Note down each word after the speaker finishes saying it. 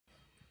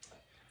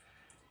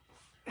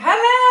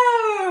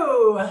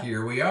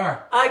Here we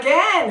are.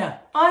 Again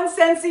on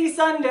Scentsy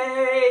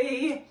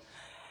Sunday.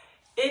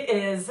 It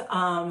is,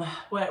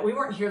 we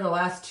weren't here the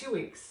last 2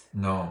 weeks.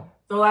 No.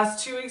 The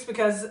last 2 weeks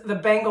because the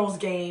Bengals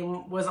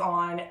game was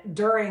on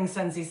during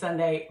Scentsy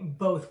Sunday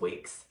both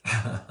weeks.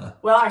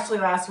 Well, actually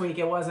last week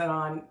it wasn't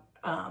on,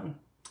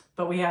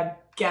 but we had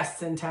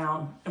guests in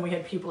town and we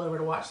had people over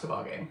to watch the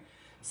ball game.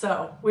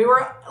 So we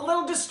were a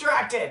little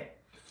distracted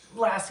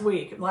last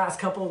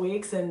couple of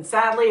weeks, and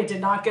sadly it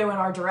did not go in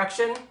our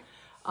direction.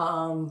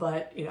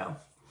 But you know,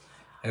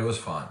 it was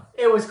fun.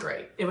 It was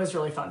great. It was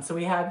really fun. So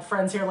we had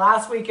friends here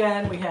last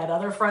weekend. We had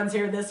other friends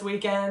here this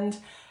weekend.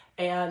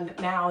 And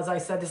now, as I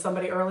said to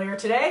somebody earlier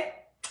today,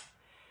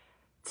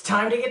 it's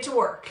time to get to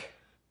work.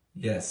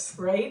 Yes.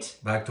 Right?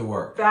 Back to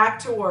work. Back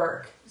to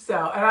work. So,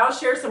 and I'll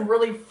share some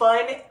really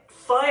fun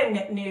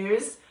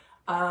news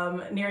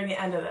near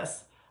the end of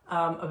this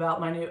about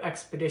my new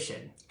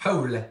expedition.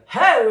 Hola.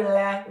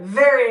 Hola.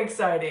 Very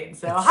exciting.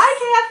 So, hi,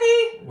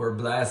 Kathy. We're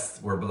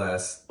blessed. We're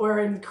blessed. We're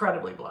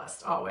incredibly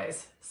blessed,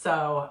 always.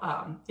 So,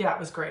 yeah, it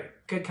was great.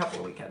 Good couple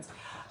of weekends.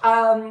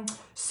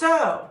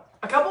 So,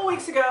 a couple of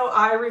weeks ago,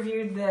 I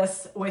reviewed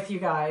this with you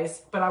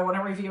guys, but I want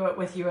to review it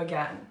with you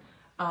again.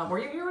 Were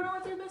you here when I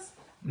went through this?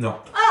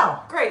 No.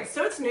 Oh, great.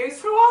 So it's news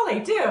for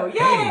Wally, too. Yay!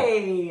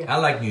 Hey, I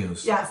like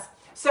news. Yes.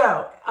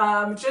 So,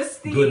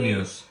 just the good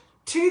news.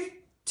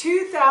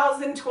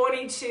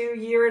 2022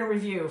 year in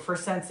review for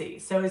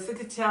Scentsy. So it's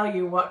to tell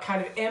you what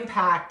kind of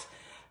impact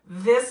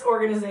this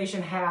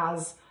organization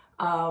has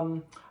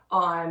on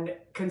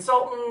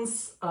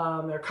consultants,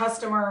 their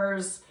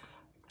customers,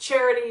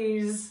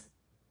 charities,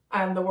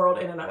 and the world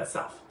in and of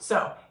itself.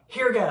 So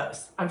here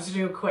goes. I'm just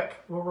going to do a quick.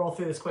 We'll roll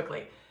through this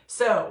quickly.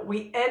 So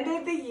we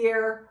ended the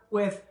year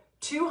with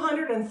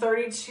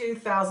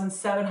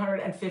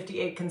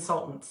 232,758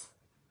 consultants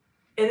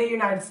in the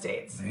United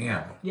States.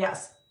 Damn.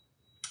 Yes.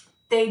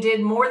 They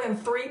did more than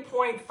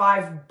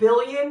 3.5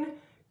 billion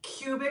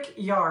cubic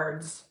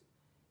yards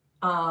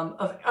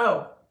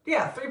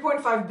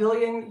 3.5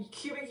 billion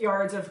cubic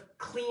yards of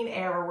clean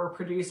air were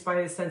produced by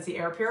the Scentsy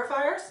air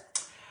purifiers.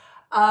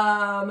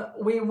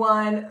 We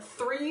won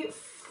three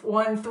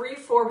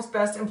Forbes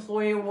Best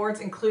Employee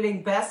Awards,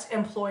 including Best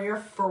Employer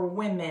for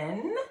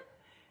Women,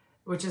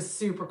 which is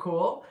super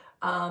cool.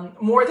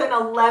 More than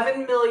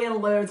 11 million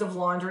loads of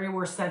laundry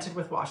were scented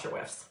with washer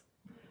whiffs.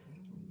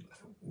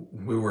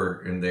 We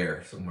were in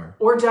there somewhere.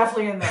 We're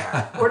definitely in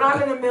there. We're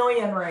not in the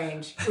million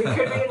range. We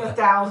could be in the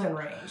 1,000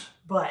 range,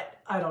 but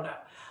I don't know.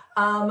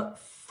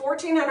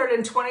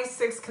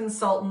 1,426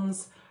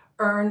 consultants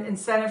earned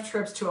incentive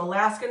trips to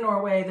Alaska,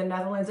 Norway, the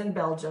Netherlands, and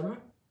Belgium.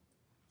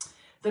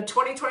 The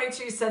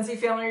 2022 Scentsy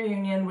Family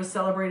Reunion was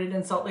celebrated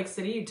in Salt Lake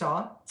City,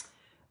 Utah.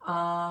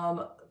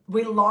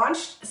 We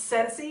launched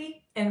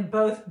Scentsy in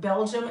both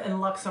Belgium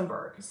and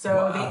Luxembourg. So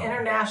wow. The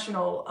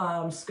international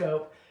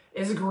scope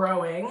is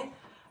growing.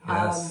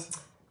 Yes.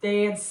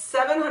 They had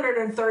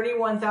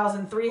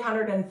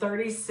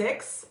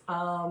 731,336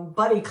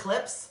 buddy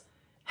clips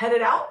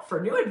headed out for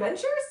new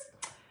adventures.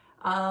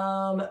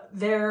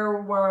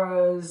 There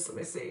was, let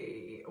me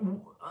see,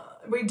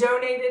 we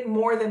donated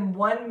more than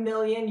 $1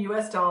 million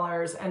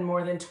and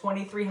more than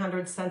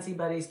 2,300 Scentsy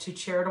buddies to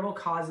charitable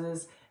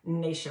causes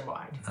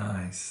nationwide.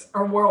 Nice.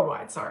 Or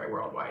worldwide, sorry,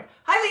 worldwide.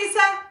 Hi,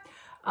 Lisa.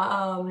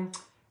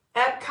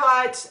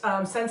 Epcot,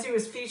 Scentsy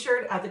was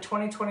featured at the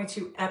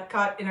 2022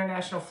 Epcot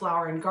International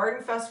Flower and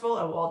Garden Festival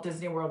at Walt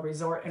Disney World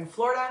Resort in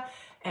Florida.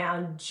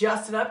 And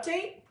just an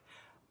update,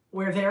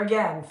 we're there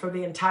again for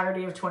the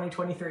entirety of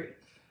 2023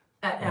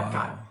 at Epcot.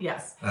 Wow.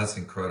 Yes. That's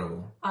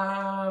incredible.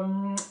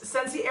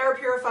 Scentsy Air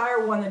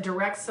Purifier won the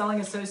Direct Selling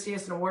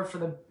Association Award for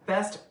the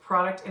Best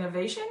Product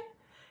Innovation.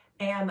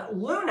 And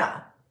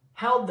Luna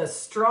held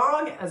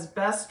strong as the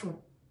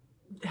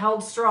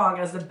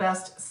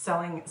best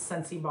selling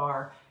Scentsy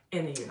bar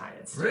in the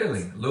United States.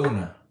 Really?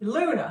 Luna.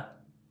 Luna.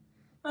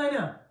 I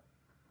know.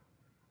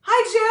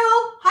 Hi,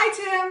 Jill.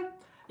 Hi, Tim.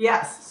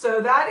 Yes.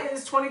 So that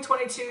is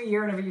 2022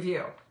 year in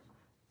review.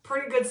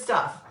 Pretty good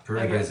stuff.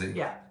 Pretty busy.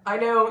 Yeah. I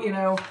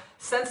know,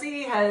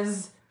 Scentsy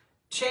has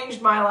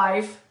changed my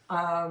life.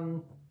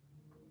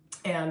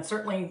 And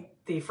certainly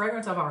the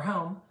fragrance of our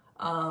home.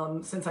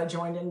 Since I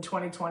joined in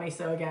 2020.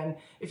 So again,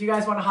 if you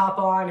guys want to hop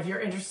on, if you're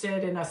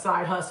interested in a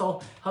side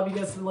hustle, help you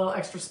get some little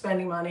extra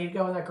spending money,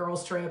 go on that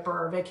girls trip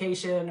or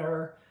vacation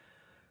or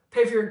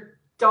pay for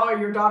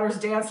your daughter's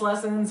dance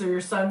lessons or your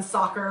son's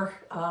soccer,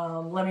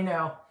 let me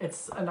know.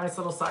 It's a nice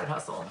little side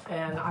hustle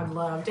and I'd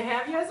love to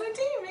have you as my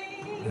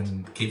teammate.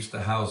 And keeps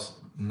the house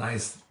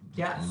nice,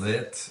 yes,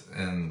 lit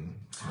and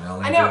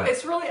smelling. I know good.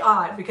 it's really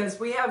odd because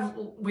we have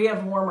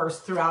warmers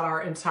throughout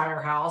our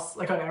entire house,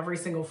 like on every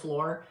single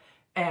floor.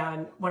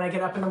 And when I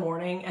get up in the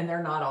morning and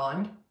they're not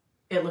on,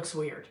 it looks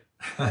weird.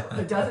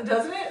 It doesn't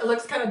it? It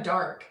looks kind of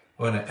dark.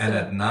 And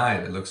at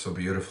night, it looks so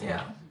beautiful.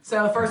 Yeah.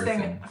 So first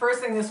thing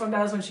this one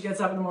does when she gets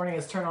up in the morning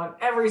is turn on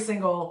every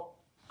single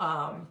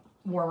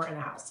warmer in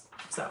the house.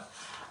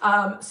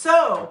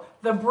 So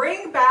the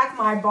Bring Back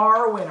My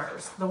Bar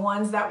winners, the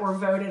ones that were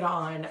voted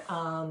on,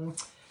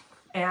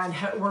 and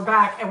we're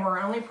back, and we're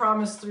only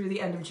promised through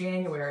the end of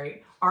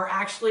January, are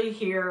actually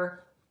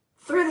here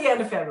through the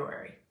end of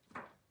February.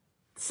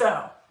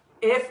 So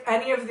if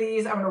any of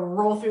these, I'm going to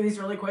roll through these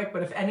really quick,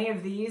 but if any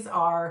of these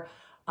are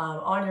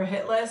on your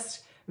hit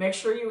list, make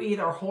sure you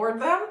either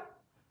hoard them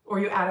or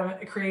you add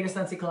them, create a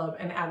Scentsy Club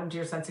and add them to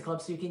your Scentsy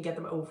Club so you can get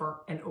them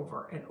over and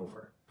over and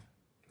over.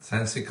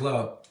 Scentsy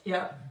Club.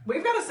 Yeah,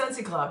 we've got a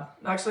Scentsy Club.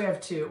 Actually, I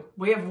have two.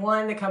 We have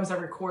one that comes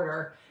every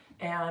quarter,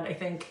 and I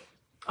think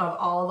of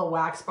all the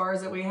wax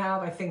bars that we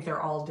have, I think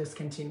they're all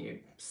discontinued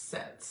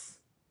scents.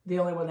 The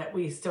only one that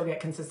we still get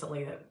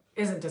consistently that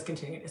isn't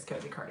discontinued is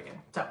Cozy Cardigan.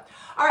 So,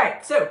 all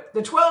right, so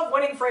the 12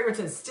 winning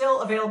fragrances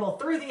still available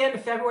through the end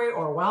of February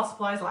or while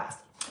supplies last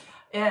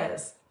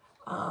is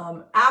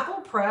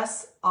Apple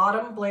Press,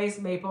 Autumn Blaze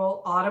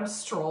Maple, Autumn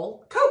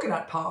Stroll,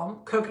 Coconut Palm,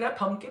 Coconut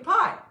Pumpkin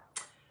Pie,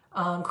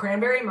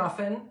 Cranberry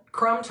Muffin,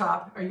 Crumb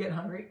Top, are you getting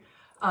hungry?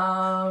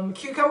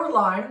 Cucumber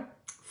Lime,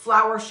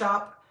 Flower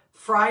Shop,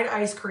 Fried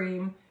Ice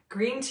Cream,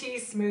 Green Tea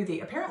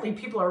Smoothie. Apparently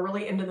people are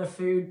really into the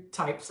food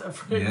types of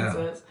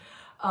fragrances.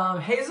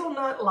 Yeah.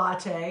 Hazelnut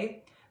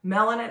Latte,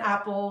 Melon and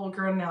Apple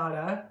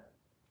Granada,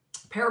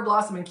 Pear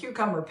Blossom and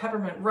Cucumber,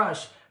 Peppermint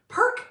Rush,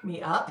 Perk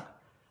Me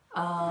Up,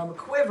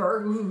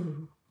 Quiver,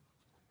 ooh,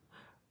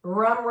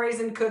 Rum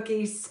Raisin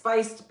Cookie,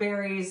 Spiced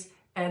Berries,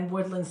 and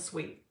Woodland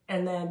Sweet.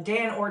 And then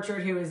Dan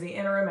Orchard, who is the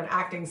interim and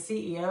acting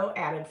CEO,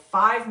 added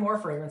 5 more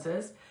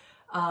fragrances.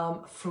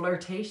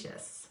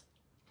 Flirtatious,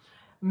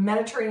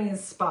 Mediterranean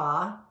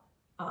Spa,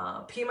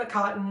 Pima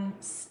Cotton,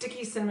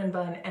 Sticky Cinnamon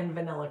Bun, and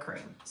Vanilla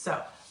Cream.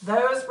 So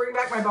those Bring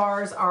Back My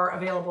Bars are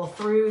available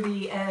through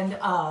the end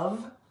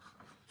of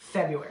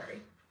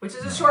February, which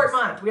is a short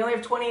month. We only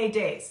have 28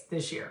 days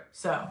this year,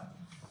 so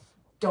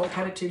don't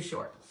cut it too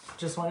short.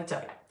 Just want to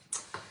tell you.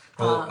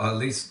 Well, at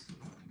least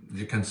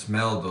you can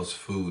smell those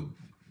food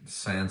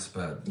scents,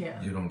 but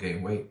you don't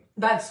gain weight.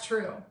 That's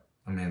true.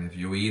 I mean, if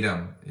you eat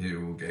them,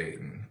 you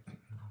gain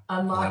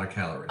a lot of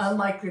calories.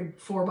 Unlike the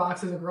 4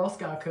 boxes of Girl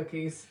Scout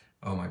cookies.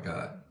 Oh my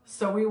God.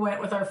 So we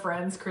went with our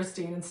friends,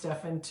 Christine and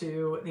Stefan,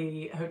 to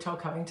the Hotel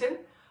Covington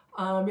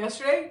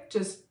yesterday,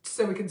 just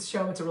so we could show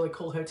them it's a really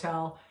cool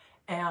hotel.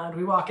 And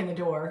we walk in the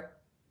door,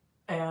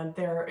 and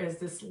there is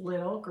this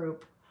little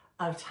group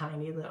of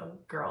tiny little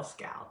Girl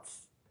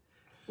Scouts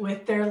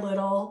with their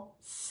little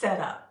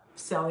setup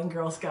selling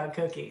Girl Scout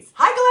cookies.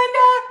 Hi,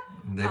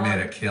 Glenda! They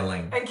made a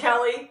killing. And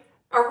Kelly,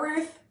 or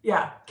Ruth.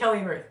 Yeah, Kelly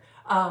and Ruth.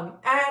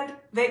 And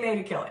they made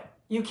a killing.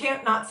 You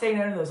can't not say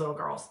no to those little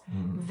girls.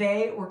 Mm.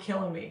 They were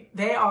killing me.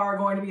 They are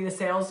going to be the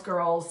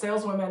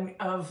saleswomen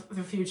of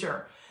the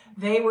future.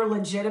 They were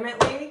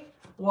legitimately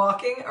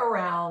walking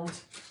around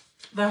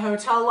the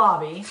hotel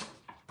lobby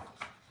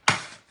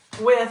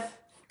with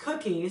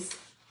cookies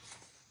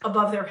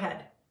above their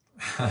head.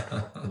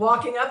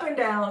 Walking up and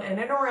down and in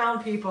and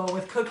around people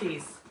with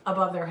cookies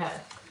above their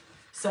head.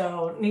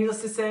 So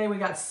needless to say, we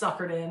got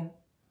suckered in.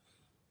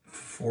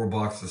 4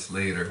 boxes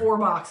later. 4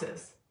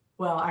 boxes.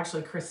 Well,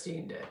 actually,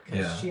 Christine did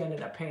because she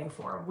ended up paying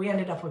for them. We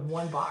ended up with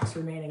 1 box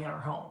remaining in our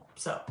home.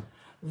 So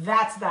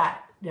that's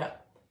that. Yeah.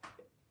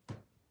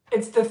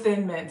 It's the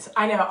Thin Mints.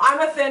 I know. I'm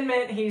a Thin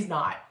Mint. He's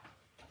not.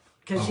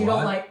 Because you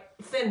don't like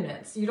Thin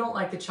Mints. You don't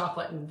like the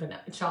chocolate and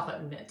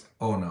mint.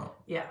 Oh, no.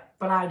 Yeah,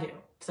 but I do.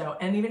 So,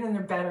 and even in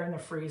they're better in the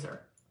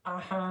freezer.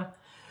 Uh-huh.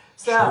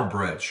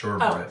 So,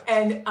 shortbread.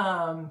 And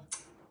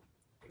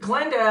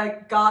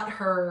Glenda got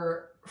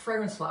her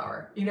fragrance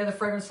flower. You know the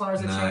fragrance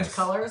flowers that change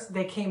colors?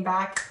 They came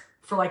back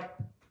for like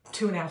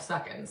 2.5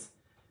 seconds.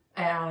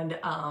 And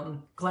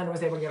Glenda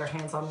was able to get her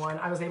hands on 1.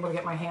 I was able to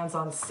get my hands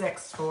on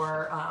 6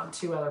 for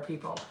 2 other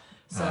people.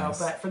 So,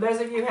 but for those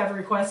of you who have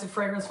requested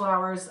fragrance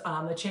flowers,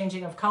 the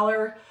changing of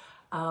color,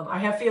 I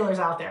have feelers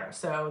out there.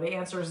 So the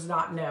answer is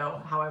not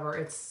no.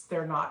 However,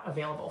 they're not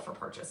available for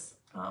purchase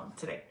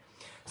today.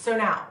 So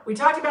now, we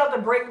talked about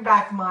the Bring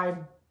Back My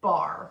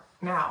Bar.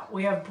 Now,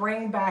 we have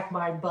Bring Back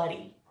My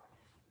Buddy.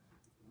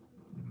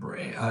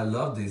 I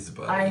love these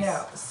buddies. I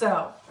know.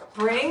 So,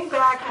 Bring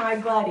Back My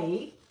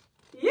Buddy.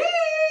 Yay!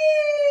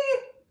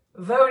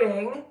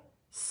 Voting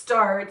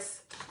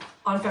starts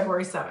on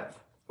February 7th,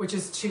 which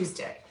is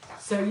Tuesday.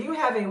 So you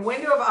have a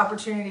window of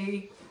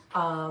opportunity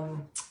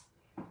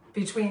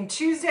between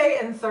Tuesday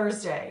and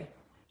Thursday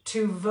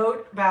to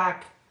vote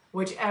back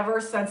whichever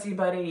Scentsy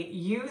buddy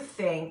you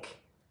think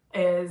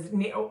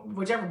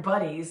whichever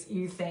buddies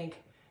you think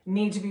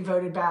need to be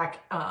voted back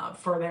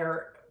for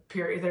their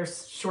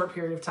short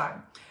period of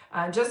time.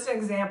 Just an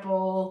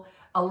example,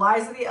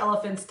 Eliza the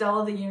Elephant,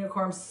 Stella the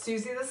Unicorn,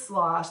 Susie the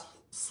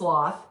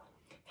Sloth,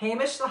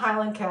 Hamish the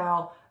Highland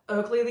Cow,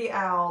 Oakley the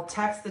Owl,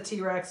 Tex the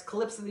T-Rex,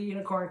 Calypso the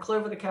Unicorn,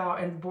 Clover the Cow,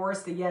 and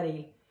Boris the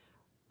Yeti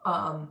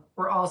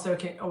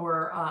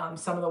were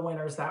some of the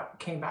winners that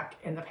came back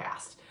in the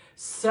past.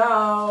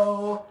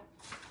 So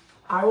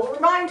I will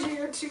remind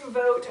you to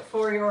vote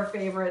for your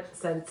favorite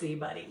Scentsy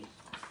buddy.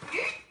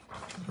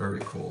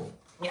 Very cool.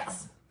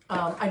 Yes.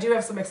 I do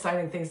have some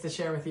exciting things to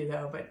share with you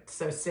though,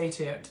 so stay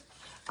tuned.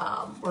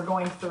 We're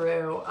going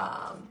through,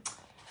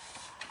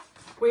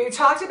 we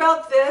talked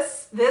about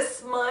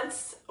this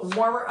month's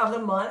Warmer of the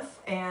Month,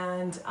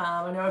 and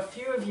I know a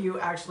few of you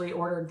actually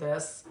ordered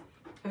this.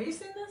 Have you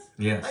seen this?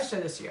 Yes. I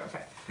showed this to you.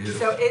 Okay. Beautiful.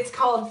 So it's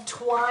called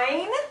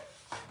Twine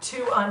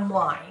to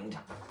Unwind.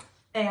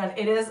 And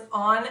it is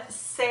on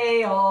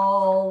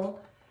sale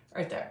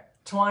right there.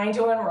 Twine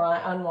to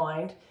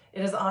Unwind.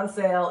 It is on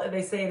sale.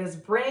 They say it is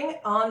bring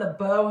on the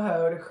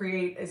boho to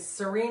create a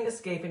serene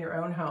escape in your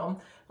own home.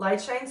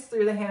 Light shines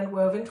through the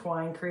hand-woven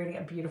twine, creating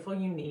a beautiful,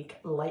 unique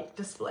light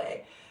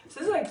display. So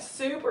this is like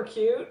super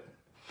cute.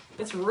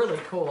 It's really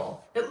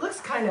cool. It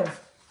looks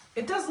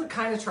it does look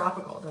kind of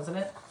tropical, doesn't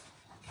it?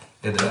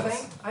 It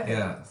does. I think.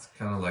 Yeah, it's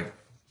kind of like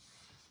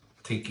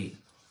tiki.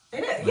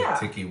 It is, like yeah.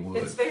 Tiki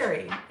wood.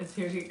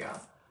 Here you go.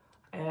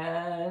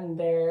 And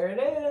there it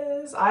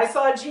is. I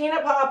saw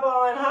Gina pop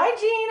on. Hi,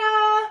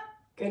 Gina.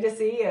 Good to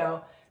see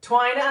you.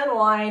 Twine to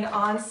Unwind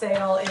on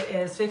sale. It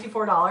is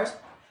 $54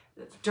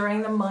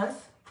 during the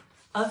month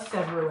of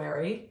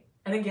February.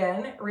 And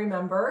again,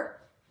 remember,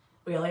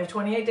 we only have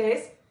 28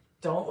 days.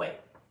 Don't wait.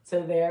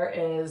 So there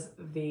is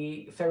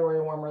the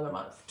February warmer of the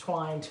month,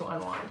 Twine to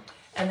Unwind.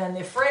 And then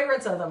the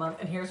fragrance of the month,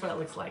 and here's what it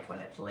looks like when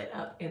it's lit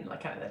up in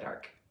like kind of the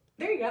dark.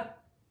 There you go.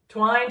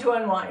 Twine to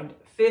Unwind,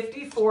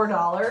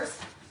 $54.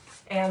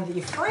 And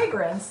the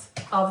fragrance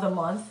of the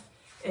month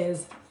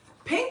is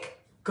Pink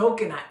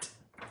Coconut.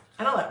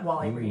 And I'll let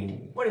Wally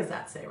read. What does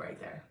that say right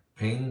there?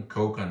 Pink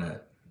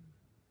coconut.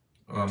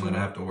 Oh, I'm going to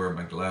have to wear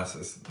my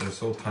glasses. They're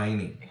so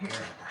tiny. Here.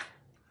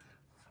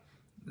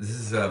 This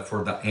is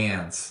for the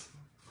ants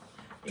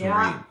to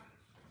Yeah. read.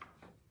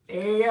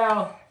 There you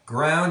go.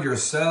 Ground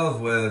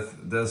yourself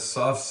with the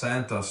soft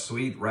scent of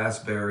sweet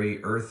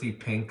raspberry, earthy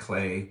pink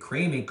clay,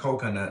 creamy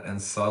coconut, and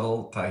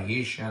subtle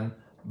Tahitian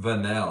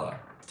vanilla.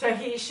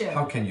 Tahitian.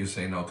 How can you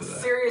say no to that?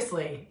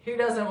 Seriously, who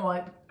doesn't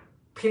want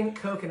pink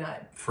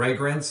coconut?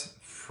 Fragrance,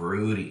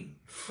 fruity.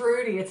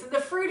 Fruity. It's in the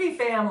fruity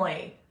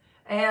family.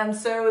 And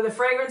so the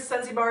fragrance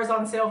Scentsy bar is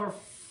on sale for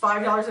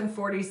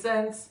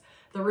 $5.40.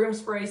 The room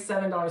spray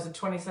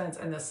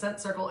 $7.20, and the scent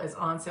circle is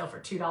on sale for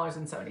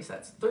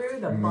 $2.70 through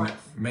the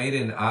month. Made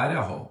in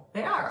Idaho.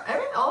 They are. I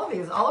mean,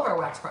 all of our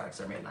wax products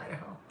are made in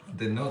Idaho.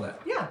 Didn't know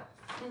that. Yeah.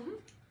 Mm-hmm.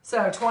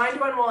 So Twine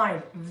to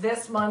Unwind,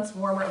 this month's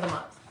warmer of the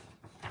month.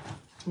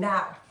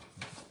 Now.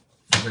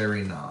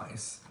 Very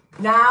nice.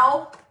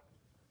 Now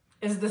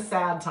is the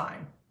sad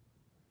time.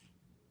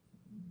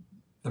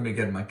 Let me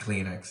get my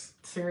Kleenex.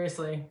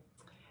 Seriously.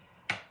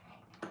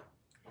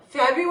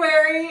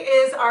 February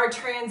is our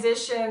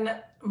transition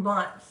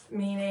month,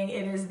 meaning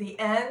it is the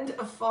end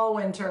of fall,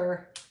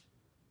 winter,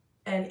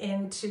 and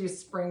into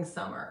spring,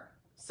 summer.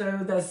 So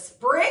the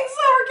spring,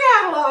 summer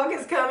catalog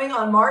is coming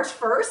on March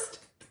 1st.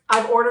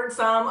 I've ordered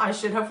some. I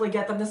should hopefully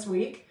get them this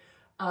week.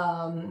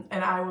 And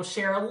I will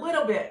share a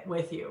little bit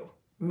with you,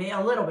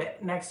 a little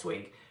bit next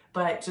week,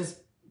 but just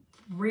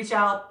reach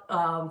out,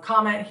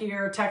 comment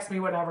here, text me,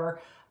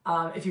 whatever,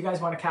 if you guys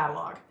want a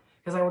catalog,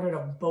 because I ordered a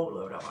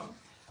boatload of them.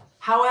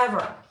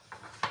 However,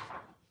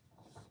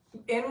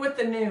 in with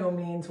the new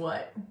means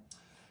what?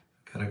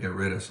 Gotta get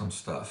rid of some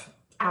stuff.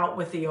 Out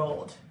with the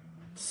old.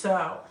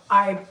 So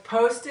I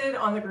posted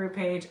on the group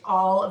page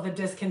all of the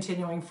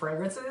discontinuing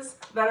fragrances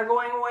that are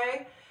going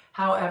away.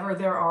 However,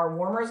 there are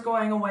warmers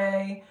going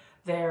away.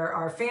 There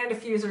are fan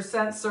diffusers,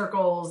 scent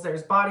circles,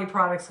 there's body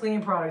products,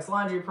 cleaning products,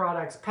 laundry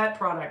products, pet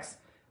products,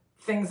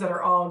 things that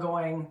are all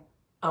going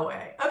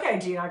away. Okay,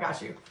 Gina, I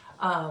got you.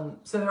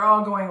 So they're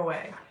all going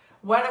away.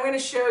 What I'm going to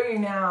show you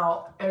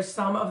now are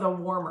some of the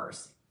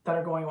warmers that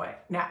are going away.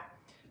 Now,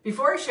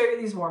 before I show you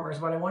these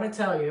warmers, what I want to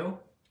tell you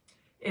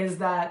is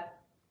that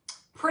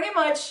pretty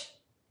much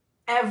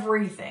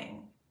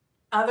everything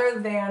other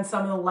than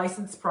some of the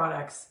licensed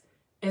products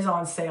is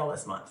on sale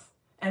this month.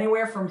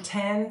 Anywhere from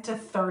 10 to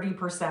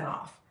 30%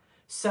 off.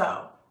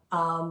 So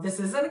this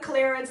isn't a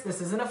clearance,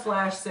 this isn't a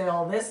flash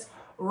sale. This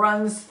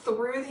runs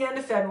through the end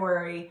of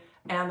February,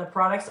 and the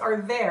products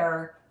are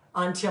there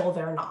until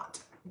they're not.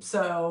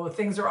 So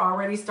things are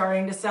already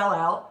starting to sell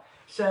out.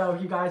 So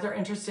if you guys are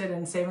interested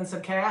in saving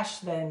some cash,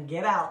 then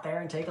get out there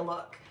and take a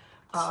look.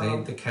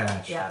 Save the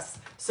cash. Yes.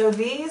 So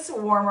these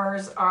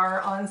warmers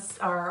are on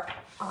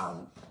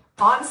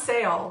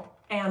sale,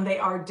 and they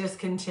are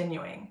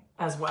discontinuing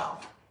as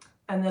well.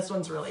 And this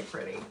one's really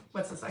pretty.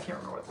 What's this? I can't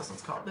remember what this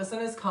one's called. This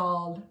one is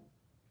called,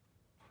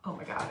 oh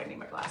my God, I need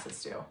my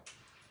glasses too.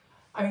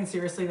 I mean,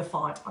 seriously, the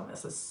font on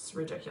this is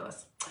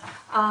ridiculous.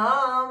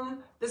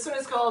 This one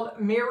is called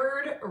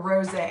Mirrored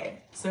Rosé.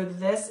 So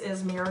this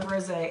is Mirrored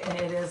Rosé, and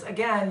it is,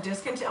 again,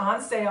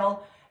 on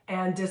sale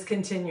and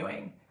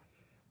discontinuing.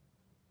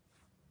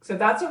 So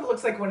that's what it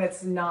looks like when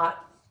it's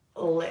not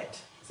lit.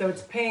 So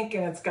it's pink,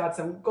 and it's got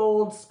some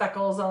gold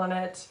speckles on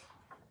it.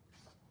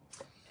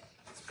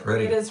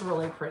 Pretty. It is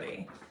really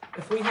pretty.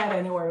 If we had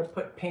anywhere to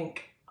put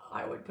pink,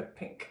 I would put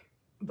pink,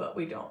 but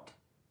we don't.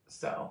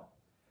 So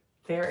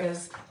there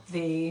is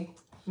the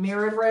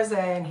Mirrored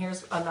Rosé, and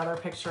here's another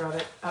picture of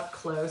it up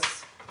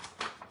close.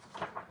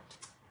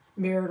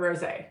 Mirrored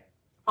Rosé.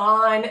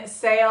 On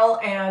sale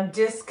and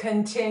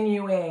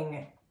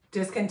discontinuing.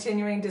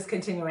 Discontinuing,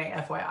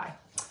 FYI.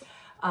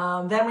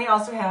 Then we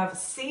also have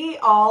See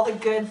All the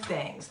Good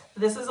Things.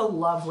 This is a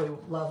lovely,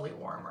 lovely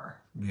warmer.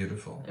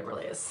 Beautiful. It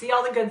really is. See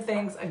All the Good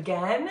Things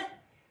again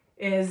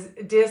is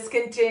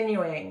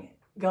discontinuing,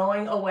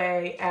 going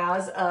away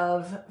as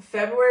of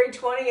February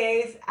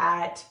 28th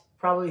at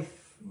probably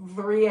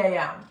 3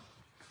 a.m.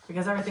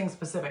 because everything's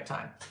Pacific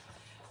time.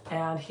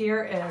 And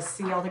here is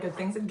See All the Good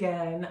Things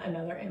Again,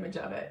 another image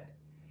of it.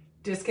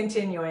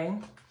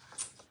 Discontinuing.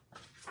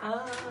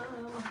 And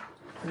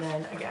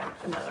then again,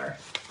 another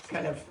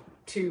kind of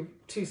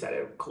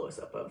two-sided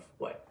close-up of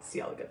what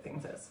See All the Good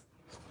Things is.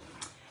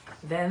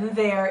 Then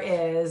there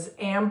is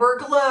Amber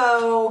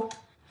Glow.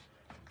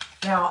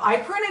 Now, I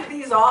printed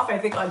these off, I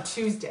think, on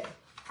Tuesday.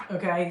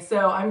 Okay,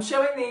 so I'm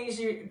showing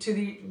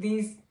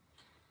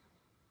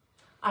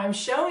I'm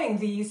showing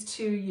these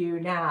to you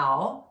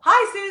now.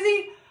 Hi,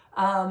 Susie.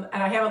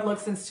 And I haven't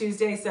looked since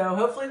Tuesday, so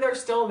hopefully they're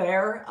still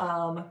there.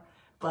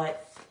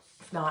 But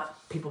if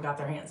not, people got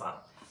their hands on them.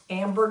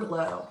 Amber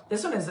Glow.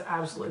 This one is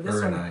absolutely,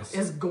 this one nice.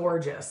 Is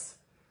gorgeous.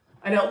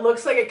 I know it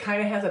looks like it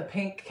kind of has a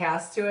pink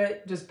cast to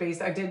it, just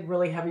based, I did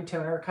really heavy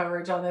toner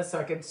coverage on this so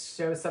I could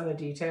show some of the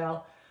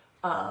detail.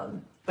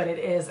 But it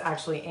is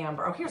actually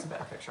amber. Oh, here's a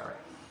better picture of it.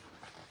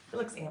 It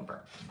looks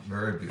amber.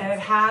 Very beautiful. And it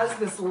has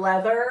this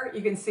leather,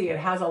 you can see it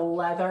has a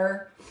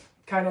leather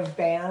kind of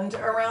band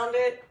around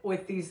it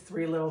with these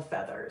 3 little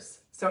feathers.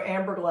 So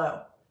Amber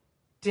Glow,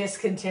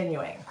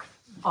 discontinuing,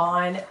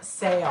 on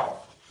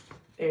sale.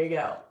 There you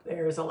go.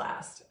 There's a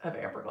last of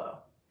Amber Glow.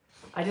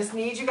 I just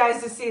need you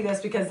guys to see this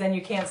because then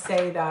you can't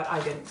say that I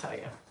didn't tell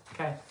you.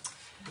 Okay.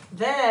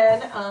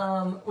 Then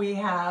we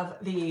have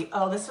the,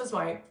 this is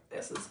one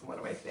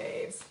of my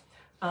faves.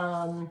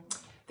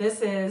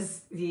 This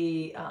is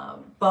the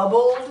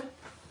bubbled,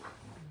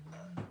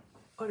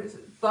 what is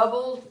it?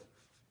 Bubbled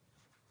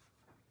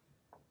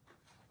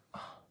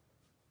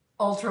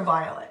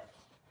ultraviolet.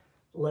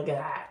 Look at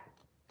that.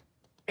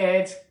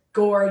 It's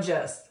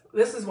gorgeous.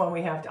 This is one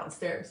we have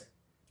downstairs.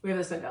 We have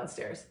this one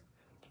downstairs.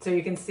 So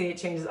you can see it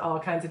changes all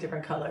kinds of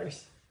different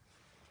colors.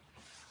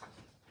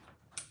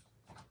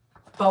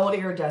 Bubbled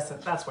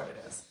iridescent, that's what it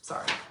is.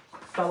 Sorry.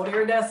 Bubbled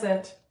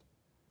iridescent.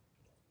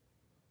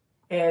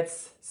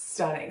 It's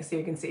stunning. So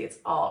you can see it's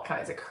all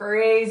kinds of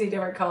crazy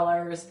different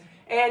colors.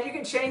 And you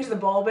can change the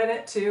bulb in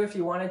it too if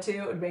you wanted to.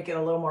 It would make it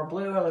a little more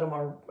blue, a little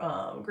more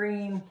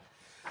green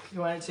if you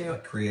wanted to.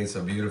 It creates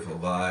a beautiful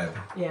vibe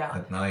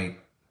at night.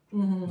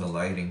 Mm-hmm. The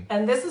lighting.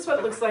 And this is what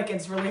it looks like.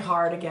 It's really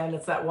hard. Again,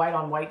 it's that white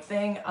on white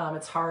thing.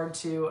 It's hard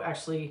to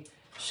actually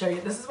show you.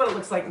 This is what it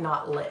looks like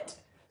not lit.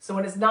 So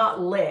when it's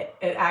not lit,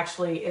 it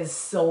actually is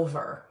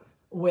silver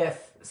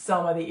with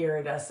some of the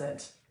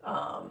iridescent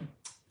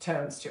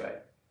tones to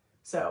it.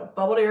 So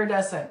bubbled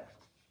iridescent,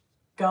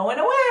 going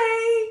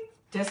away,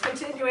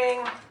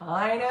 discontinuing.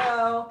 I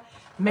know.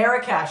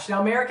 Marrakesh.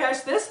 Now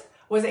Marrakesh, this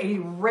was a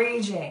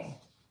raging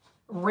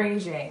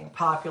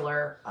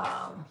popular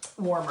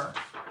warmer.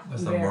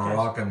 That's the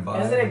Moroccan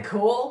vibe. Isn't it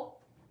cool?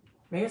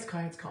 Maybe it's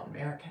called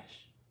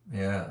Marrakesh.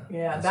 Yeah.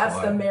 Yeah, that's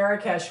the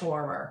Marrakesh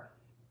warmer.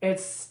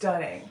 It's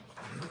stunning.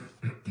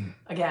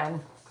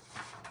 Again,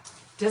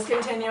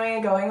 discontinuing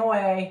and going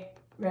away.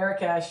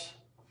 Marrakesh.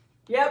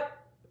 Yep,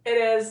 it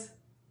is.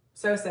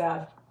 So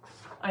sad.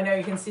 I know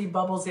you can see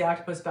Bubbles the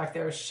octopus back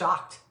there is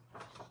shocked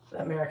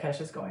that Marrakesh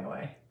is going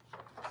away.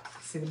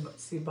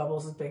 See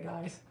Bubbles' big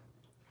eyes.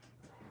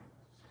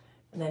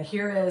 And then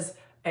here is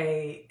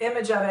a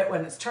image of it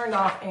when it's turned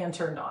off and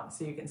turned on,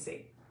 so you can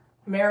see.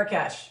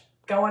 Marrakesh,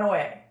 going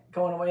away,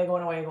 going away,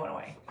 going away, going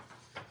away.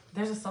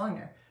 There's a song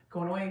there.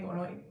 Going away, going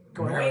away,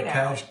 going away now.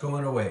 Marrakesh,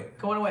 going away.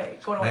 Going away,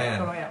 going away,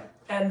 going away now.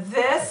 And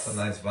that's a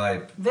nice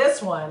vibe.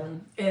 This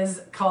one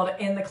is called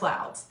In the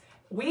Clouds.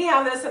 We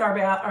have this in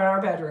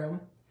our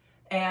bedroom,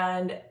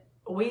 and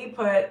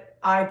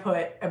I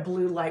put a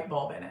blue light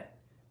bulb in it,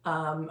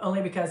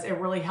 only because it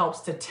really helps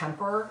to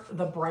temper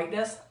the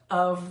brightness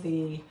of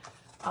the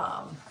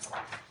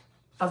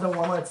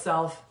warmer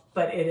itself,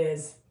 but it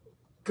is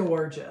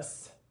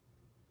gorgeous.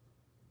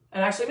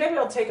 And actually, maybe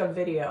I'll take a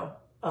video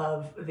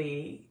of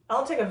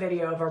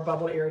our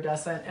bubble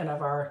iridescent and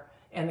of our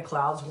In the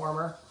Clouds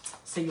warmer,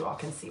 so you all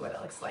can see what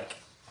it looks like.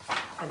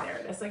 And there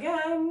it is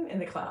again, In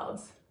the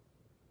Clouds.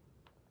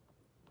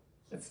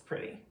 It's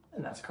pretty,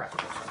 and that's a crappy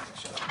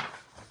picture.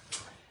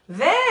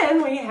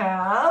 Then we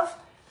have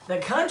the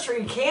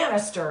Country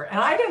Canister, and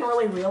I didn't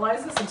really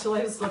realize this until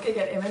I was looking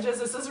at images.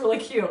 This is really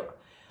cute.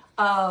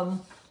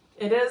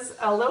 It is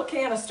a little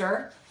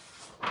canister,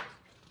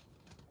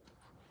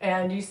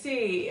 and you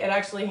see it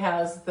actually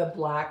has the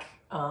black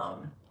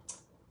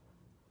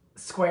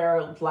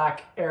square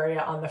black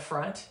area on the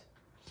front.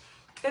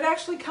 It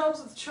actually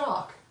comes with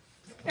chalk.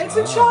 It's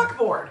a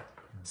chalkboard,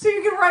 so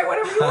you can write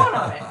whatever you want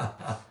on it.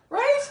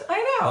 Right? I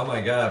know. Oh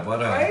my God!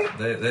 What a right?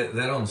 They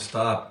don't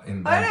stop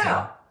inventing. I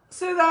know.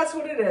 So that's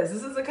what it is.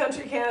 This is a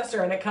Country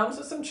Canister, and it comes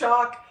with some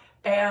chalk,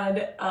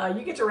 and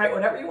you get to write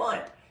whatever you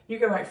want. You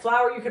can write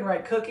flower. You can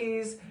write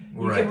cookies.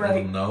 You can write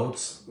little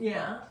notes.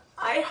 Yeah.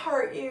 I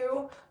heart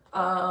you.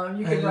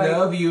 You can I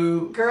love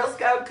you. Girl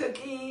Scout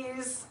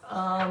cookies.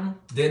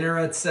 Dinner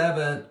at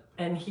 7.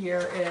 And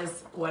here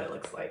is what it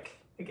looks like.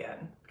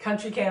 Again,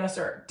 Country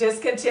Canister,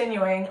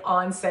 discontinuing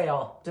on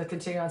sale.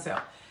 Discontinuing on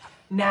sale.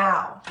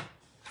 Now,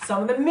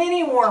 some of the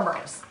mini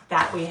warmers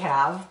that we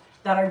have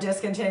that are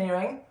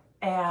discontinuing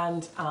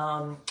and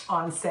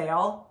on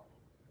sale.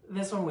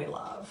 This one we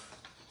love.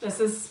 This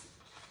is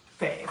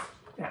fave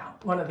now,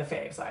 one of the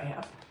faves I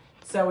have.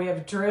 So we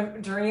have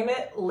Dream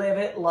It, Live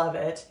It, Love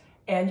It.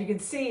 And you can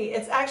see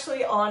it's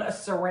actually on a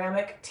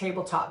ceramic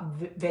tabletop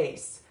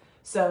vase.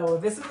 So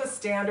this is a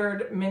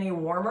standard mini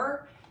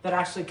warmer that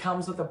actually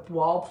comes with a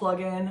wall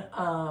plug-in,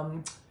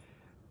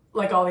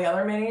 like all the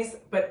other minis,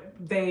 but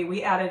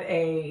we added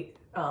a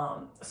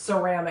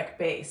ceramic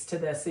base to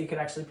this so you could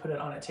actually put it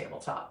on a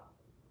tabletop,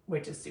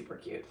 which is super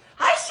cute.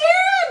 Hi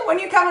Sharon, when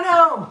are you coming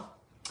home?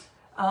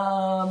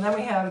 Then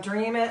we have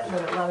Dream It,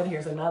 Live It, Love It.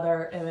 Here's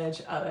another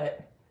image of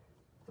it.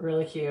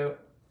 Really cute.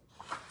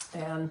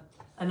 And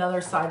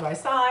another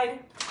side-by-side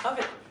of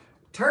it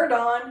turned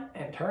on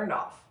and turned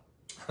off.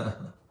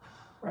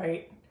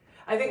 Right?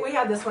 I think we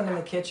had this one in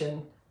the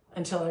kitchen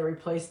until I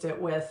replaced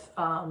it with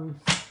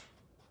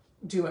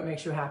Do What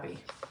Makes You Happy.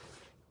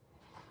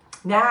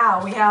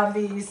 Now we have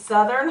the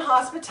Southern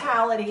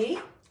Hospitality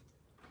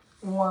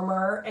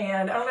warmer,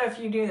 and I don't know if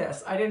you knew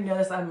this. I didn't know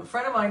this. A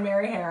friend of mine,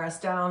 Mary Harris,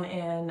 down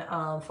in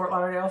Fort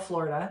Lauderdale,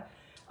 Florida,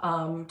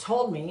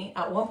 told me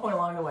at one point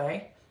along the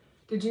way,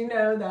 did you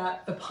know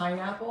that the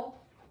pineapple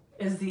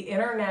is the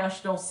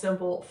international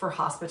symbol for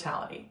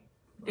hospitality?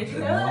 Did you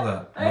know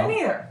that? I didn't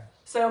either.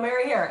 So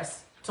Mary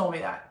Harris told me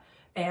that.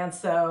 And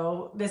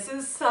so this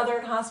is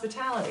Southern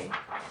Hospitality.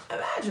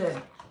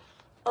 Imagine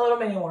a little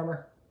mini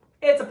warmer.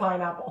 It's a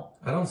pineapple.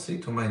 I don't see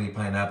too many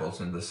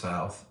pineapples in the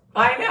South.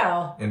 I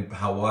know. In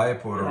Hawaii,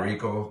 Puerto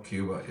Rico,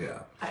 Cuba,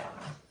 yeah. I don't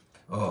know.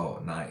 Oh,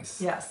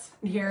 nice. Yes,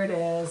 here it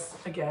is.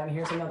 Again,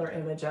 here's another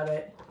image of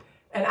it.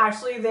 And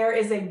actually there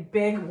is a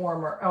big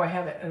warmer. Oh, I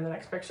have it in the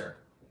next picture.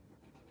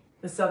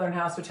 The Southern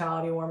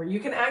Hospitality warmer.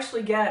 You can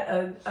actually get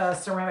a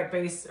ceramic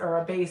base or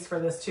a base for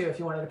this too if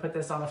you wanted to put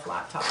this on a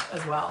flat top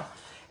as well.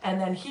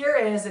 And then here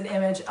is an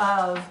image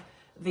of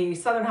the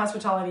Southern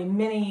Hospitality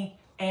mini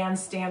and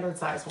standard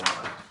size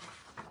warmer.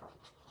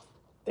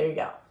 There you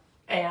go.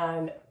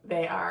 And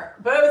they are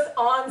both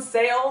on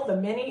sale. The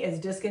mini is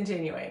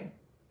discontinuing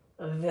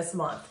this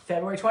month,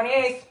 February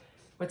 28th.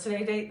 What's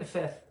today's date? The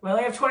 5th. We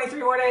only have 23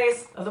 more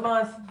days of the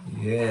month.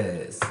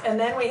 Yes. And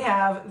then we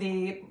have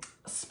the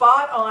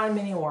Spot On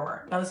mini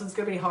warmer. Now this is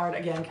going to be hard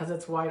again because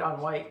it's white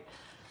on white.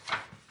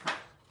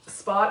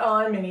 Spot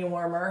On mini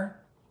warmer.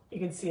 You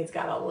can see it's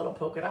got a little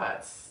polka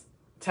dots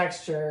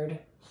textured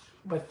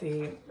with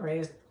the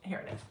raised,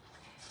 here it is.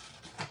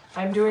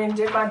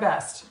 Did my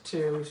best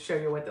to show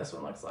you what this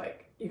one looks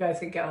like. You guys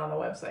can get on the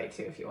website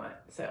too if you want.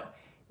 So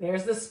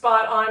there's the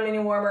Spot On mini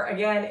warmer.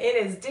 Again, it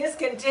is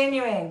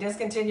discontinuing.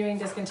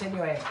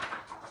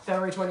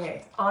 February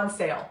 28th. On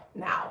sale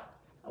now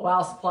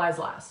while supplies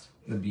last.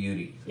 The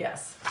beauty.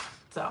 Yes.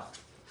 So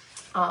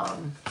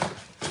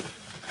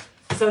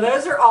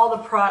those are all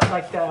the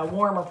the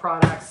warmer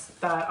products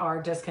that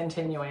are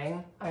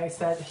discontinuing. I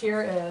said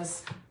here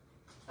is,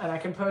 and I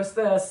can post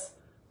this,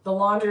 the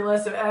laundry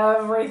list of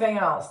everything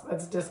else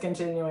that's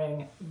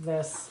discontinuing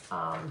this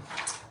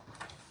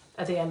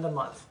at the end of the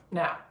month.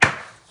 Now,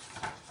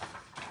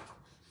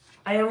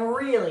 I am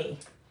really,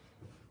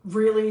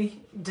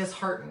 really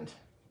disheartened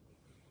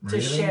to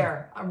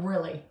share.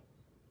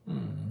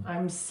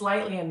 I'm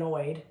slightly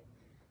annoyed,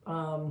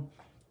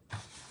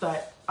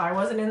 but I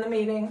wasn't in the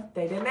meeting.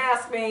 They didn't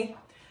ask me,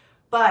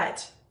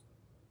 but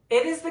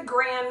it is the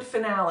grand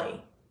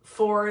finale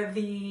for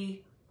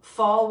the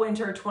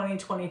Fall/Winter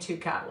 2022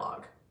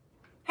 catalog.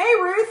 Hey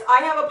Ruth, I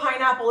have a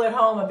pineapple at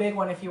home, a big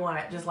one if you want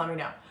it, just let me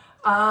know.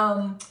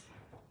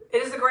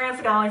 It is the grand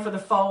finale for the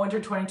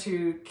Fall/Winter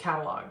 22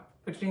 catalog,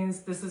 which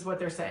means this is what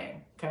they're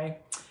saying, okay?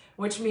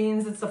 Which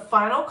means it's the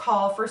final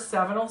call for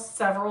several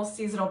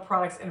seasonal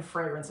products and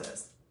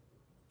fragrances.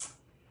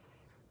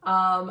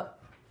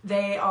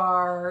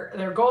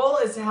 Their goal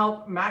is to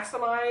help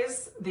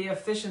maximize the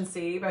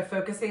efficiency by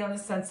focusing on the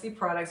Scentsy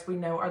products we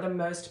know are the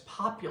most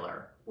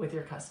popular with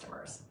your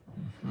customers.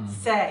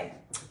 Say,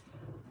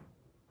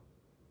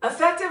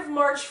 effective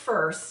March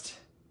 1st,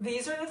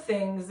 these are the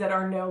things that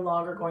are no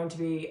longer going to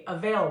be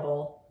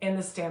available in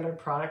the standard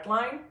product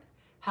line.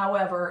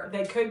 However,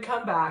 they could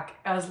come back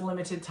as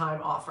limited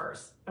time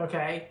offers,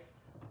 okay?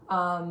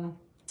 Car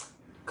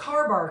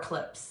bar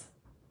clips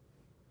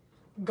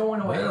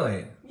going away.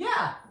 Really?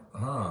 Yeah.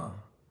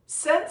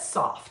 Scent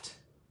Soft,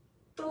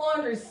 the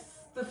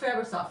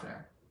fabric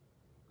softener.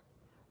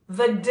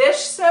 The dish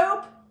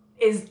soap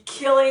is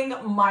killing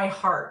my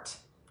heart.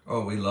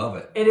 Oh, we love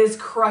it. It is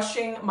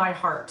crushing my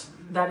heart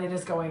that it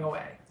is going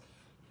away.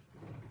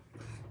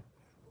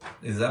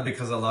 Is that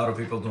because a lot of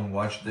people don't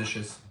wash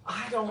dishes?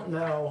 I don't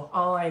know.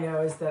 All I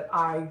know is that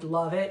I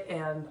love it,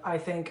 and I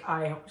think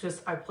I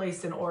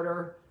placed an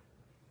order,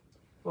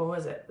 what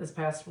was it, this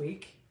past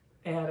week?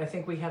 And I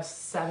think we have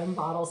 7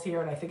 bottles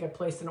here, and I think I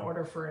placed an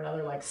order for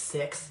another like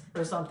 6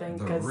 or something,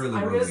 because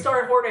I'm going to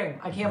start hoarding.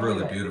 I can't believe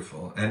it. Really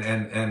beautiful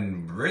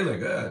and really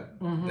good.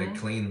 They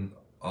clean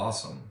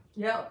awesome.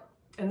 Yep.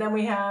 And then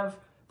we have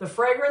the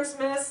fragrance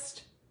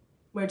mist,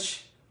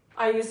 which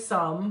I use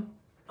some.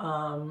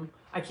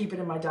 I keep it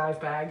in my dive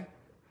bag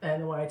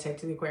and the one I take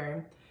to the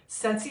aquarium.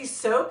 Scentsy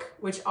Soak,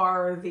 which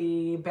are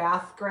the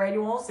bath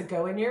granules that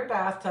go in your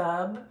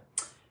bathtub.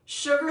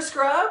 Sugar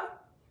Scrub,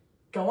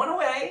 going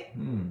away.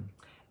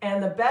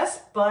 And the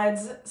Best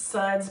Buds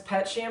Suds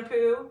Pet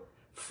Shampoo,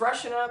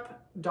 Freshen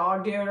Up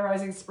Dog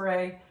Deodorizing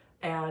Spray,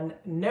 and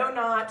No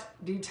Knot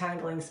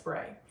Detangling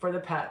Spray for the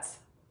pets.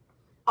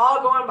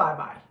 All going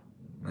bye-bye.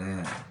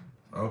 Man,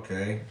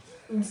 okay.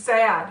 I'm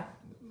sad.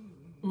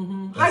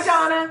 Hi,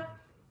 Donna.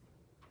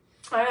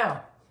 I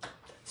know.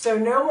 So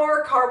no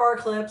more car bar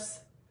clips,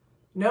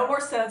 no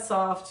more Scent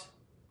Soft,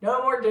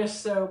 no more dish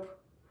soap,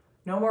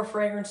 no more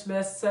fragrance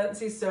mist,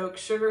 Scentsy Soak,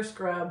 Sugar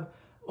Scrub,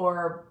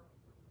 or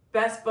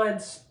Best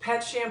Buds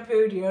Pet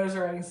Shampoo,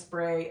 Deodorizing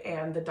Spray,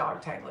 and the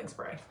Dog Tangling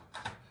Spray.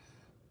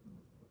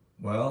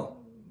 Well,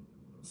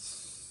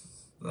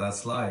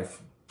 that's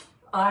life.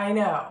 I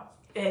know.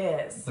 It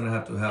is. I'm gonna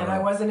have to have and I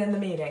wasn't in the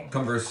meeting.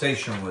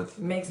 Conversation with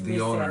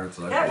the owner. It's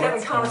like, yeah,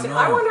 what's going on?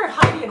 I wonder if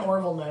Heidi and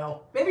Orville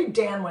know. Maybe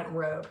Dan went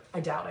rogue. I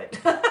doubt it.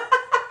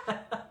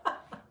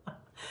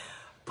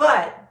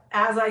 But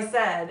as I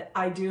said,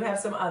 I do have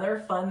some other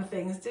fun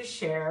things to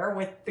share.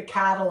 With the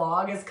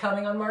catalog is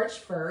coming on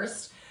March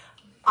 1st.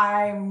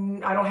 I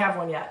don't have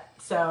one yet,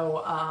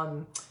 so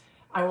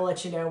I will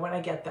let you know when I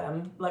get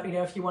them. Let me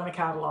know if you want a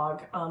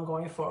catalog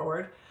going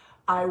forward.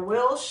 I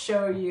will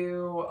show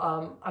you,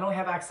 I don't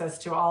have access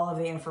to all of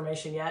the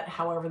information yet.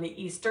 However,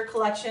 the Easter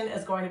collection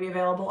is going to be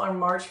available on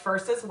March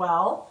 1st as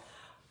well.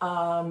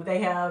 They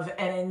have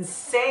an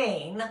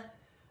insane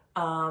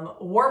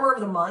warmer of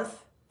the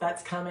month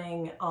that's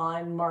coming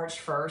on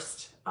March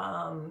 1st.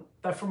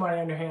 But from what I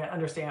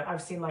understand,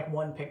 I've seen like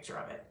one picture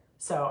of it.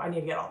 So I need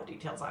to get all the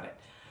details on it.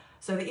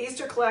 So the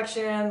Easter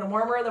collection, the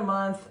warmer of the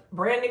month,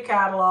 brand new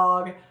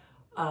catalog,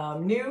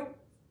 new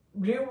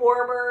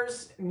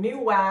warmers, new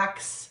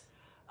wax,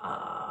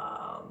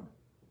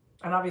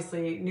 and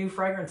obviously new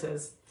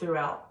fragrances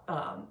throughout.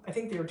 I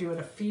think they were doing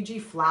a Fiji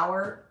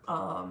flower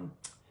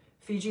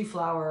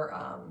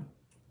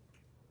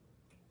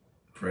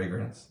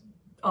fragrance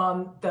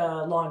on the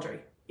laundry.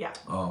 Yeah.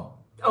 Oh,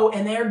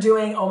 and they're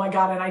doing, oh my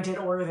God, and I did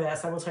order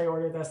this. I will tell you,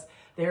 order this.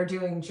 They're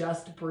doing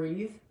Just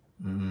Breathe.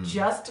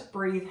 Just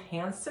Breathe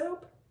hand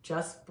soap,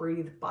 Just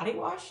Breathe body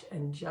wash,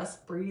 and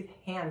Just Breathe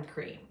hand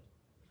cream.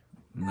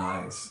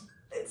 Nice.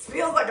 It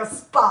feels like a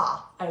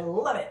spa. I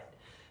love it.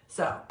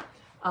 So,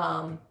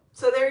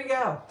 so there you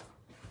go.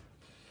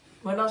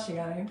 What else you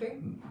got?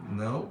 Anything?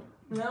 Nope.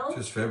 No?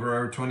 Just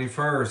February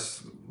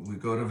 21st, we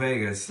go to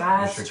Vegas,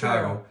 That's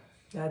Chicago.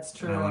 True. That's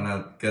true. And I want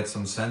to get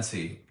some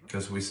Scentsy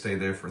because we stay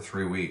there for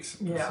 3 weeks.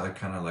 Yeah. It's like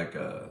kind of like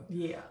a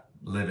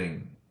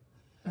living.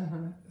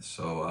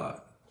 So,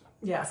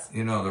 yes.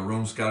 you know, the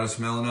room's got to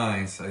smell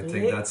nice. I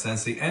take that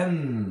Scentsy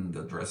and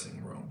the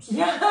dressing rooms.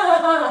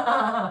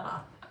 Yeah.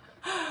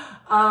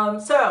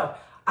 So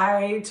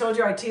I told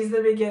you, I teased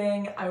at the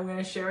beginning, I'm going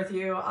to share with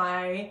you,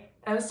 I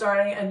am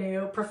starting a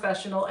new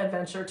professional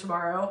adventure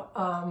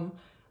tomorrow.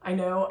 I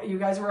know you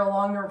guys were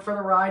along for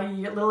the ride a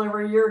little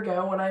over a year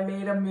ago when I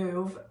made a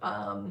move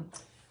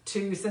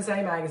to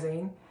Cincinnati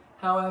Magazine.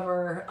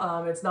 However,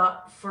 it's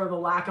not for the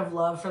lack of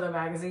love for the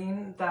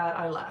magazine that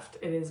I left.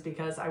 It is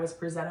because I was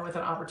presented with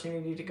an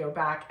opportunity to go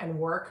back and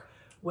work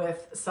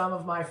with some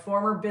of my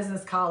former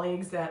business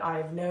colleagues that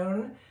I've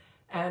known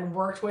and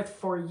worked with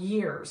for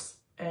years,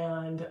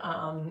 and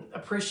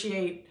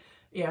appreciate,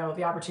 you know,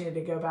 the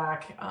opportunity to go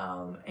back.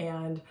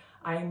 And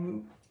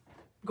I'm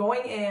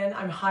going in,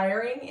 I'm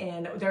hiring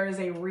in, there is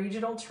a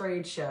regional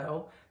trade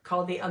show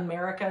called the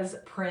America's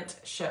Print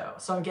Show.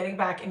 So I'm getting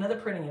back into the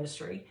printing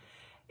industry,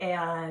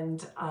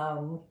 and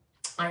I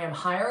am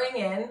hiring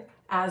in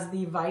as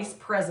the vice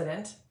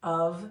president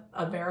of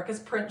America's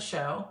Print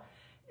Show.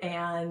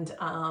 And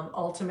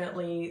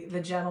ultimately,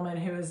 the gentleman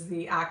who is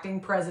the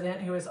acting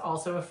president, who is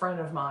also a friend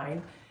of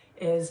mine,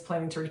 is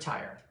planning to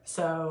retire.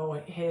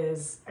 So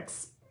his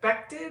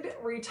expected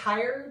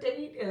retire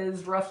date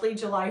is roughly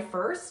July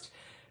 1st.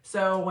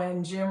 So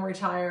when Jim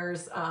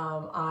retires,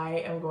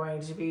 I am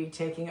going to be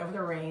taking over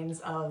the reins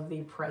of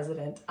the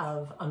president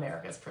of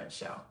America's Print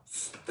Show.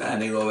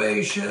 Standing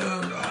ovation.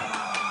 So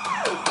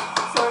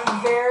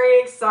I'm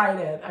very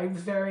excited. I'm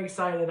very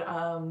excited.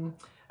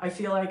 I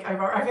feel like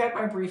I've had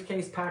my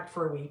briefcase packed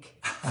for a week.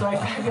 So I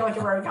feel like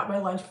I've already got my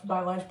lunch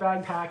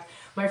bag packed.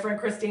 My friend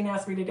Christine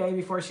asked me today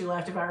before she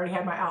left if I already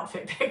had my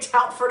outfit picked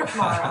out for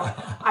tomorrow.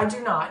 I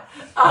do not.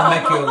 I'll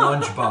make you a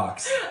lunch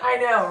box. I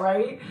know,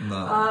 right?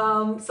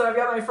 No. So I've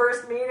got my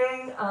first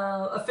meeting,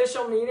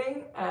 official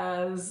meeting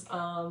as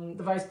the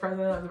vice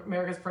president of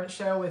America's Print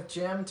Show with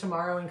Jim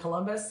tomorrow in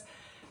Columbus.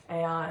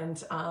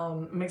 And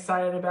I'm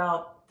excited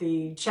about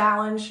the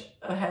challenge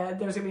ahead.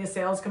 There's gonna be a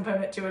sales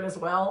component to it as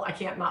well. I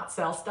can't not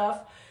sell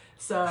stuff.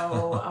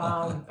 So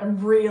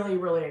I'm really,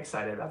 really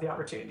excited about the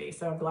opportunity.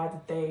 So I'm glad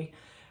that they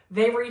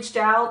reached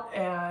out,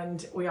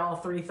 and we all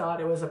three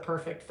thought it was a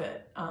perfect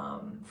fit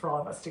for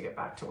all of us to get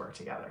back to work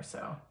together.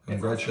 So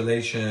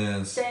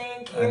congratulations.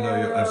 thank you. I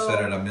know I've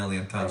said it a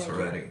million times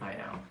already. I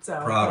know. So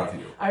proud of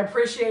you. I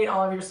appreciate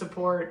all of your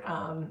support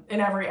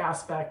in every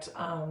aspect,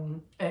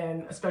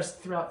 and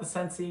especially throughout the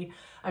Scentsy.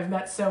 I've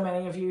met so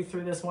many of you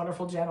through this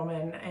wonderful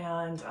gentleman,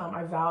 and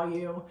I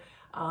value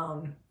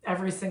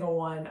every single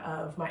one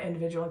of my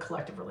individual and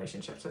collective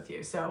relationships with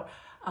you. So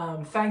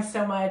thanks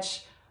so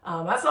much.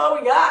 That's all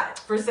we got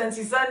for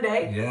Scentsy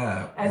Sunday.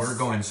 Yeah, we're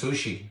going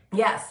sushi.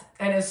 Yes,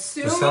 and as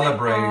soon to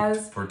celebrate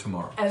for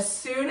tomorrow. As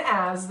soon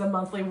as the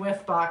monthly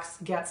whiff box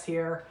gets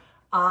here,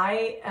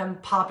 I am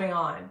popping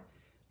on,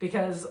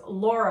 because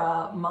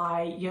Laura,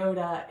 my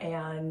Yoda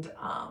and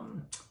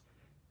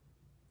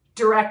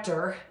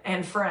director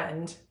and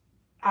friend,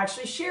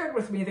 actually shared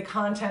with me the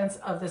contents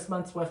of this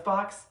month's whiff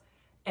box,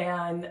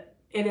 and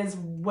it is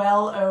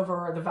well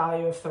over the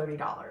value of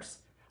 $30.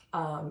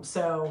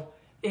 So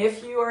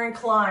if you are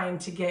inclined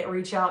to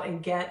reach out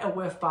and get a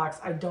whiff box,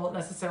 I don't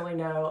necessarily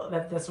know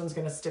that this one's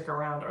going to stick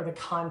around, or the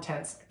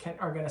contents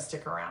are going to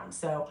stick around.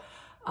 So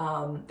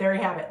there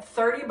you have it,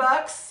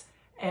 $30,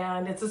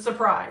 and it's a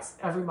surprise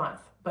every month,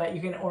 but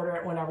you can order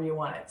it whenever you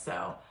want it.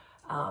 So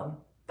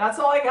that's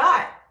all I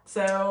got.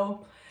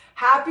 So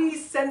happy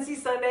Scentsy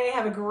Sunday.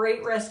 Have a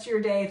great rest of your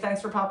day.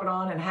 Thanks for popping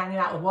on and hanging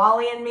out with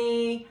Wally and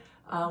me.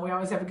 We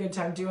always have a good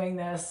time doing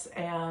this,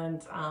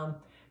 and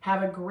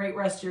have a great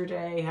rest of your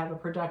day. Have a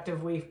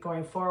productive week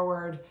going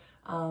forward.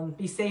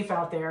 Be safe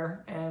out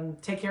there, and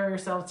take care of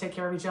yourselves, take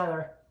care of each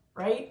other,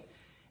 right?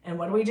 And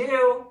what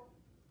do?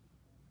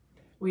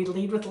 We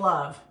lead with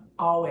love,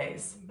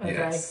 always. Okay.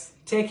 Yes.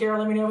 Take care.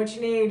 Let me know what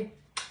you need.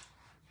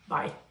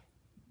 Bye.